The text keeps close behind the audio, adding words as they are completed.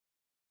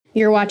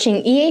You're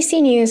watching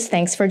EAC News.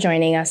 Thanks for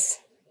joining us.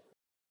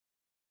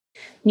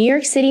 New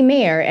York City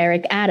Mayor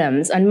Eric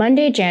Adams on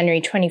Monday,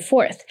 January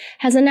 24th,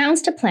 has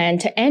announced a plan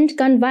to end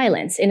gun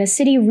violence in a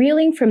city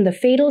reeling from the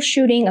fatal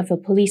shooting of a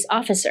police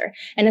officer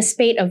and a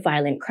spate of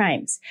violent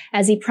crimes,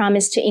 as he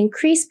promised to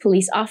increase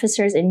police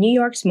officers in New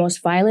York's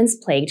most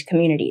violence-plagued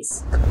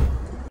communities.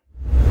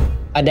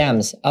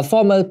 Adams, a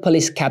former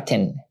police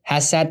captain,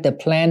 has said the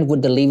plan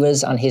would deliver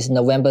on his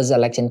November's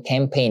election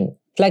campaign,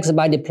 flexed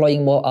by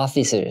deploying more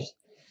officers,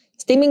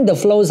 stemming the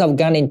flows of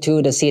guns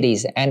into the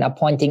cities and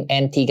appointing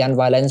anti-gun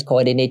violence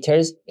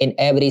coordinators in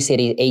every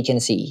city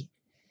agency.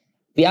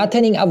 "We are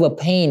turning our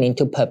pain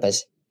into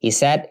purpose," he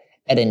said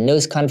at a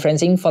news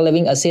conferencing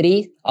following a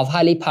series of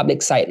highly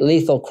publicized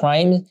lethal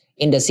crimes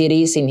in the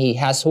city since he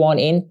has sworn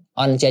in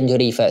on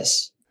January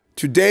 1st.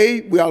 Today,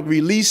 we are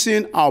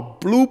releasing our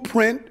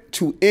blueprint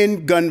to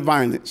end gun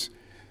violence.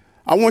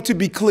 I want to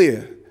be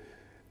clear.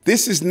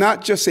 This is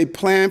not just a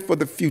plan for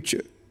the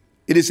future.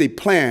 It is a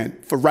plan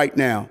for right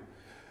now.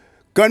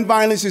 Gun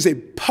violence is a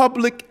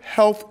public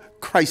health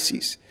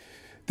crisis.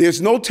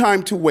 There's no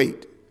time to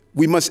wait.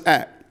 We must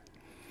act.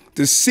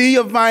 The sea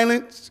of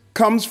violence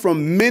comes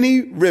from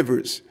many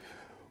rivers.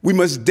 We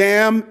must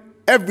dam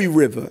every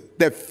river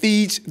that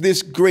feeds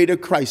this greater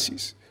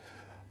crisis.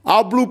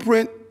 Our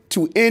blueprint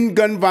to end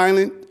gun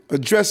violence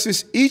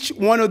addresses each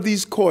one of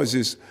these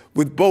causes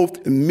with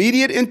both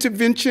immediate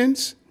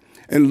interventions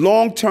and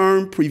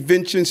long-term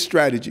prevention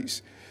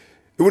strategies.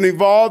 It will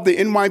involve the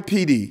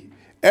NYPD,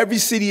 every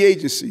city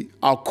agency,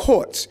 our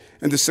courts,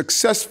 and the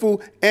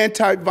successful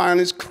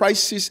anti-violence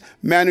crisis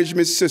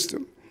management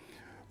system.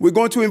 We're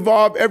going to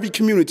involve every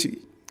community,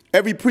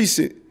 every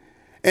precinct,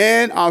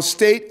 and our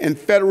state and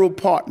federal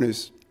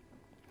partners.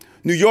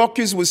 New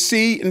Yorkers will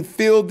see and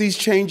feel these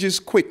changes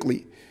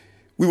quickly.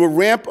 We will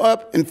ramp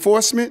up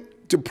enforcement,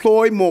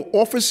 deploy more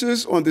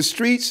officers on the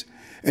streets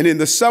and in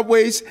the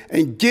subways,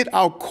 and get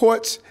our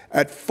courts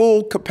at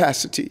full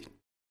capacity.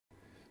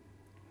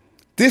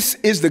 This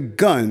is the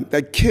gun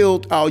that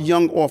killed our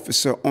young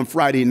officer on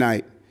Friday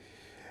night,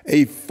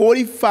 a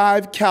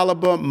 .45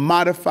 caliber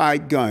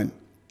modified gun.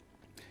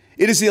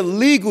 It is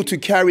illegal to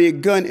carry a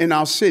gun in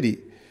our city,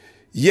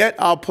 yet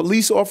our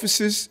police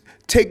officers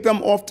take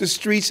them off the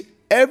streets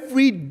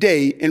every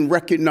day in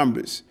record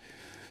numbers.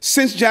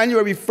 Since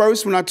January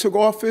 1st, when I took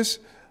office,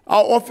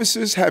 our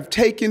officers have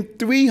taken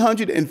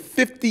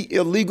 350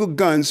 illegal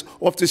guns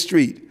off the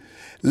street.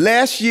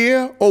 Last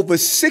year, over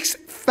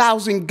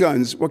 6,000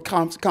 guns were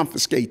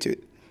confiscated.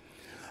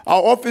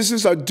 Our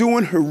officers are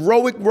doing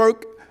heroic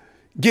work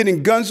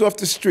getting guns off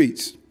the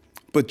streets,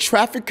 but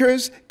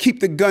traffickers keep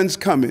the guns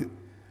coming.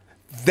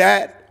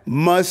 That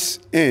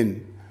must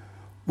end.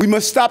 We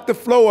must stop the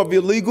flow of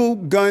illegal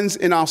guns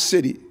in our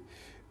city.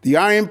 The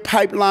iron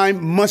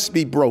pipeline must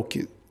be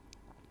broken.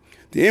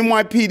 The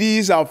NYPD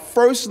is our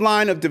first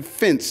line of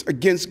defense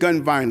against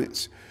gun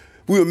violence.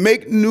 We will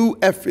make new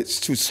efforts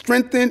to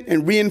strengthen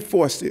and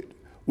reinforce it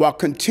while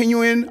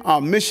continuing our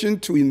mission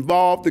to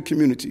involve the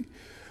community.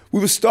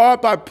 We will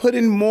start by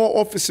putting more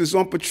officers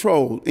on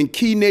patrol in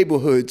key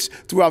neighborhoods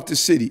throughout the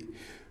city.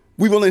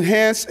 We will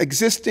enhance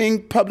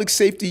existing public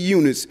safety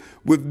units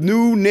with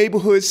new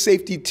neighborhood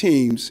safety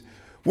teams,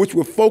 which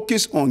will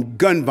focus on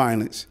gun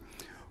violence.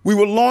 We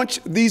will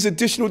launch these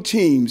additional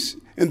teams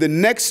in the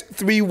next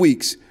 3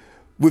 weeks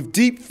with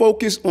deep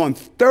focus on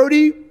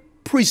 30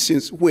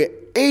 precincts where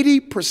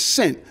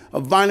 80%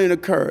 of violence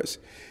occurs,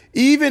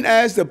 even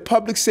as the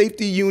public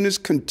safety units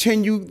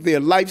continue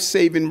their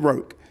life-saving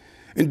work.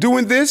 In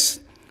doing this,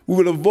 we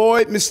will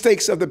avoid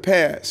mistakes of the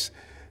past.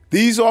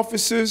 These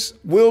officers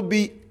will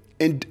be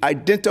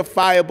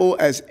identifiable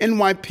as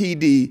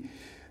NYPD.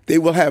 They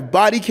will have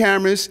body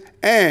cameras,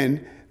 and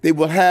they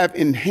will have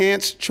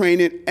enhanced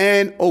training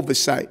and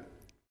oversight.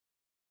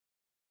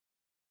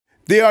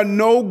 There are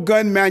no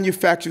gun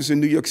manufacturers in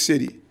New York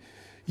City.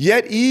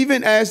 Yet,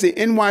 even as the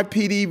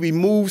NYPD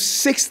removed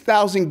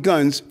 6,000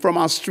 guns from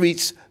our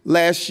streets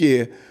last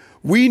year,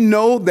 we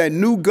know that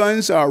new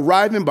guns are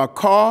arriving by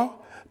car,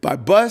 by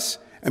bus,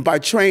 and by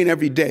train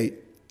every day.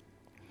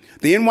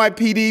 The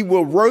NYPD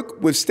will work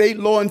with state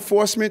law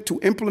enforcement to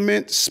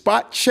implement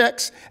spot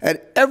checks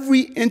at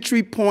every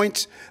entry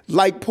point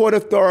like Port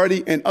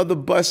Authority and other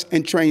bus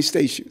and train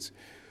stations.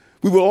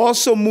 We will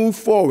also move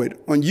forward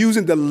on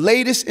using the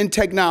latest in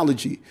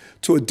technology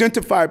to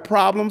identify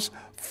problems,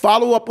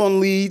 follow up on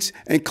leads,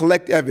 and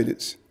collect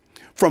evidence.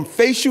 From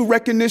facial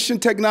recognition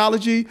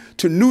technology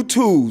to new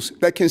tools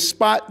that can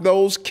spot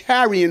those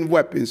carrying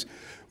weapons,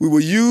 we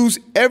will use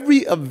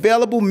every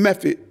available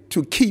method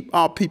to keep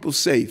our people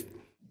safe.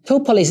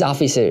 2 police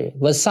officers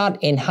were shot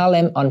in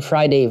Harlem on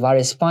Friday while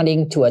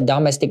responding to a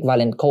domestic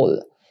violence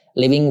call,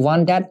 leaving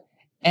one dead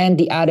and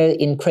the other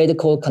in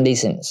critical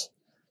conditions.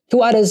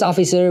 2 other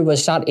officers were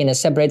shot in a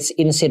separate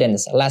incident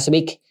last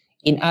week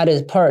in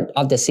other parts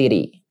of the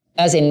city.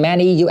 As in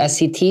many U.S.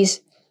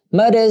 cities,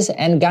 murders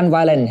and gun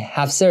violence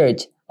have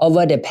surged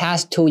over the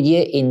past 2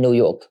 years in New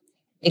York.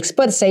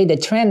 Experts say the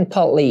trend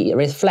partly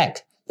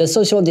reflects the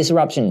social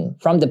disruption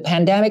from the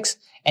pandemic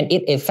and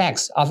its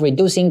effects of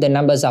reducing the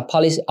numbers of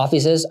police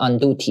officers on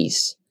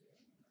duties.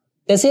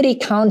 The city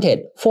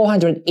counted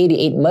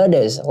 488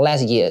 murders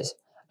last year,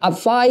 up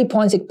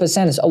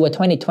 5.6% over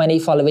 2020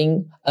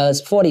 following a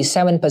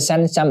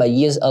 47% summer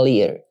years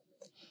earlier.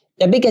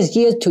 The biggest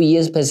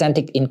year-to-year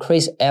percentage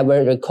increase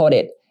ever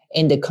recorded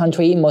in the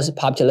country's most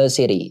populous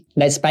city.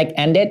 The spike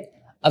ended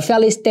a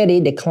fairly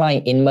steady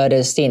decline in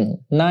murders since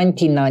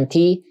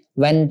 1990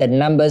 when the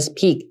numbers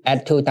peaked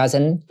at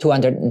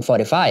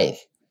 2,245.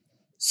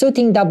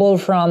 Shooting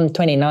doubled from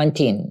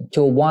 2019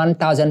 to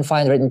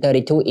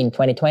 1,532 in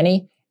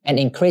 2020 and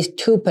increased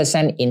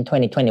 2% in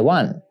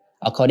 2021,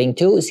 according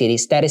to city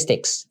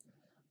statistics.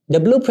 The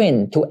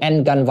blueprint to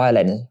end gun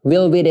violence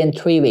will within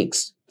 3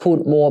 weeks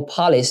put more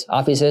police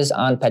officers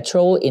on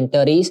patrol in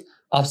 30s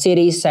of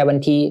cities'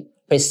 70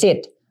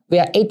 precincts,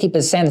 where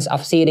 80%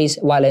 of cities'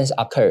 violence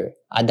occur,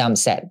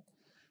 Adams said.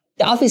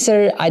 The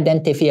officers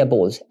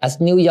identifiable as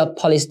New York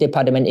Police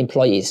Department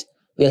employees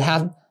will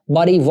have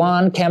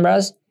body-worn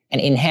cameras and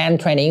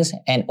enhanced trainings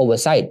and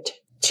oversight.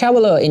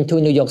 Travelers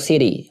into New York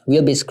City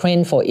will be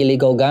screened for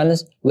illegal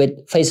guns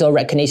with facial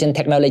recognition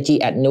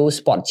technology at new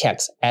spot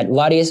checks at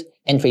various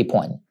entry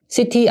points.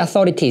 City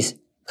authorities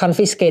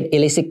confiscate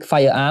illicit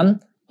firearms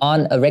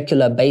on a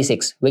regular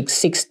basis, with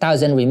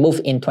 6,000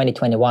 removed in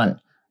 2021,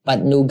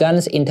 but new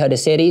guns enter the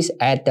cities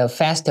at a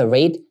faster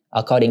rate,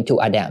 according to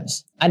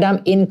Adams.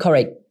 Adams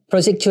encouraged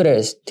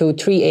prosecutors to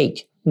triage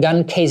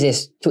gun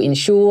cases to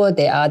ensure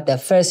they are the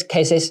first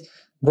cases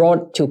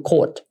brought to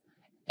court,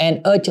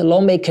 and urged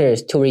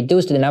lawmakers to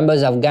reduce the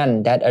numbers of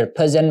guns that a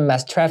person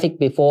must traffic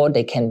before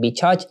they can be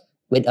charged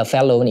with a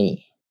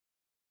felony.